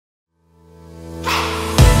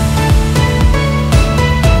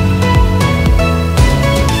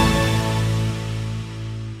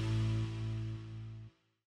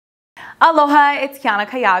Aloha, it's Kiana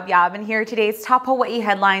Cayabyab, and here are today's top Hawaii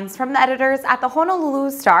headlines from the editors at the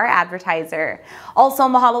Honolulu Star-Advertiser. Also,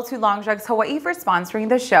 mahalo to Longs Drugs Hawaii for sponsoring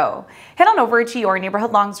the show. Head on over to your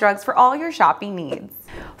neighborhood Longs Drugs for all your shopping needs.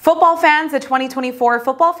 Football fans, the 2024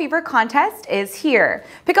 Football Fever contest is here.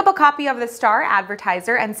 Pick up a copy of the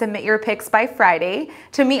Star-Advertiser and submit your picks by Friday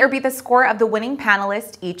to meet or beat the score of the winning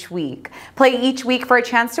panelist each week. Play each week for a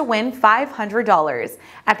chance to win $500.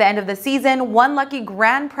 At the end of the season, one lucky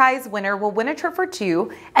grand prize winner will win a trip for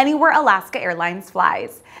two anywhere Alaska Airlines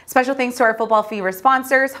flies. Special thanks to our Football Fever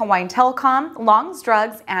sponsors, Hawaiian Telecom, Longs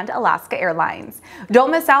Drugs, and Alaska Airlines.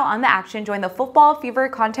 Don't miss out on the action. Join the Football Fever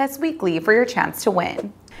contest weekly for your chance to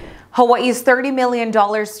win. Hawaii's $30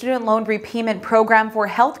 million student loan repayment program for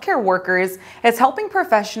healthcare workers is helping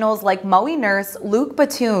professionals like Maui nurse Luke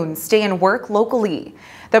Batoon stay and work locally.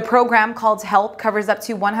 The program, called HELP, covers up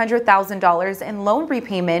to $100,000 in loan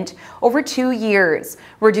repayment over 2 years,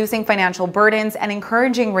 reducing financial burdens and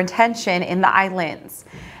encouraging retention in the islands.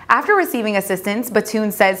 After receiving assistance,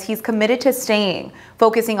 Batoon says he's committed to staying,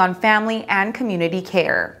 focusing on family and community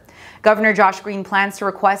care. Governor Josh Green plans to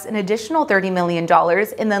request an additional $30 million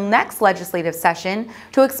in the next legislative session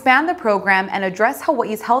to expand the program and address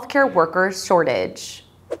Hawaii's healthcare workers shortage.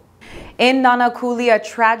 In Nanakuli, a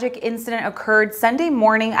tragic incident occurred Sunday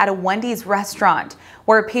morning at a Wendy's restaurant,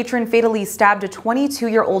 where a patron fatally stabbed a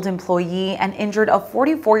 22-year-old employee and injured a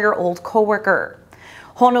 44-year-old coworker.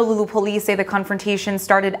 Honolulu police say the confrontation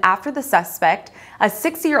started after the suspect, a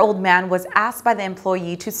 60-year-old man, was asked by the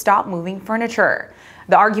employee to stop moving furniture.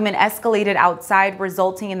 The argument escalated outside,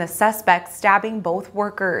 resulting in the suspect stabbing both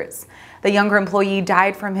workers. The younger employee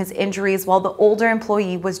died from his injuries while the older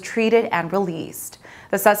employee was treated and released.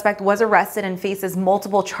 The suspect was arrested and faces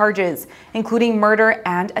multiple charges, including murder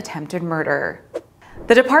and attempted murder.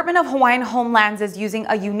 The Department of Hawaiian Homelands is using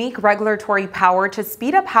a unique regulatory power to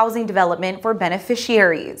speed up housing development for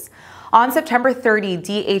beneficiaries. On September 30,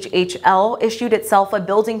 DHHL issued itself a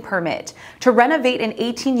building permit to renovate an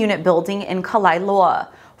 18-unit building in Kalailoa,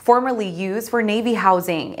 formerly used for Navy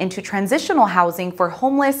housing, into transitional housing for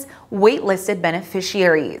homeless, waitlisted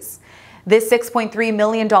beneficiaries. This $6.3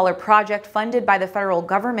 million project, funded by the federal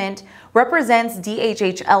government, represents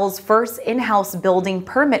DHHL's first in-house building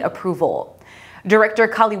permit approval. Director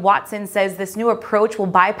Kali Watson says this new approach will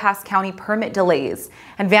bypass county permit delays,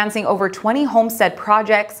 advancing over 20 homestead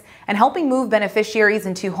projects and helping move beneficiaries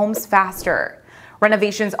into homes faster.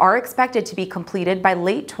 Renovations are expected to be completed by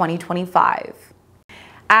late 2025.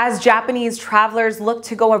 As Japanese travelers look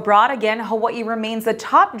to go abroad again, Hawaii remains the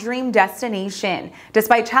top dream destination,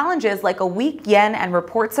 despite challenges like a weak yen and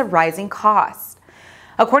reports of rising costs.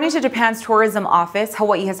 According to Japan's tourism office,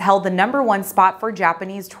 Hawaii has held the #1 spot for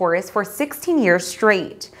Japanese tourists for 16 years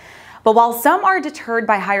straight. But while some are deterred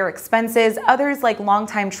by higher expenses, others, like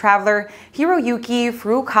longtime traveler Hiroyuki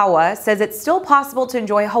Furukawa, says it's still possible to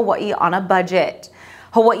enjoy Hawaii on a budget.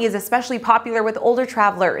 Hawaii is especially popular with older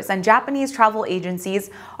travelers, and Japanese travel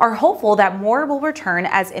agencies are hopeful that more will return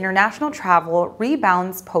as international travel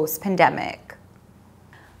rebounds post-pandemic.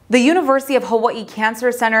 The University of Hawaii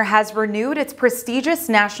Cancer Center has renewed its prestigious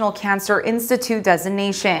National Cancer Institute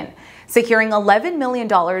designation, securing $11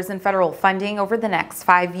 million in federal funding over the next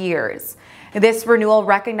 5 years. This renewal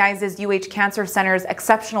recognizes UH Cancer Center's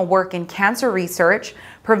exceptional work in cancer research,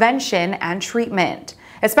 prevention, and treatment,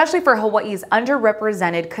 especially for Hawaii's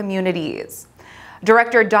underrepresented communities.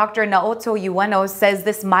 Director Dr. Naoto Ueno says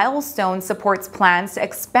this milestone supports plans to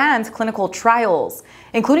expand clinical trials,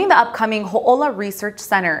 including the upcoming Ho'ola Research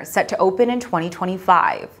Center, set to open in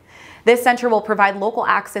 2025. This center will provide local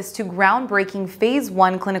access to groundbreaking Phase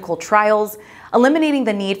 1 clinical trials, eliminating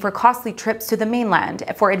the need for costly trips to the mainland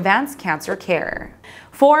for advanced cancer care.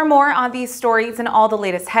 For more on these stories and all the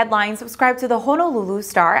latest headlines, subscribe to the Honolulu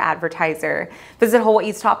Star-Advertiser. Visit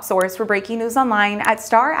Hawaii's top source for breaking news online at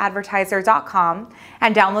staradvertiser.com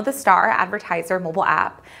and download the Star-Advertiser mobile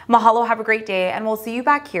app. Mahalo, have a great day, and we'll see you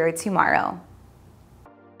back here tomorrow.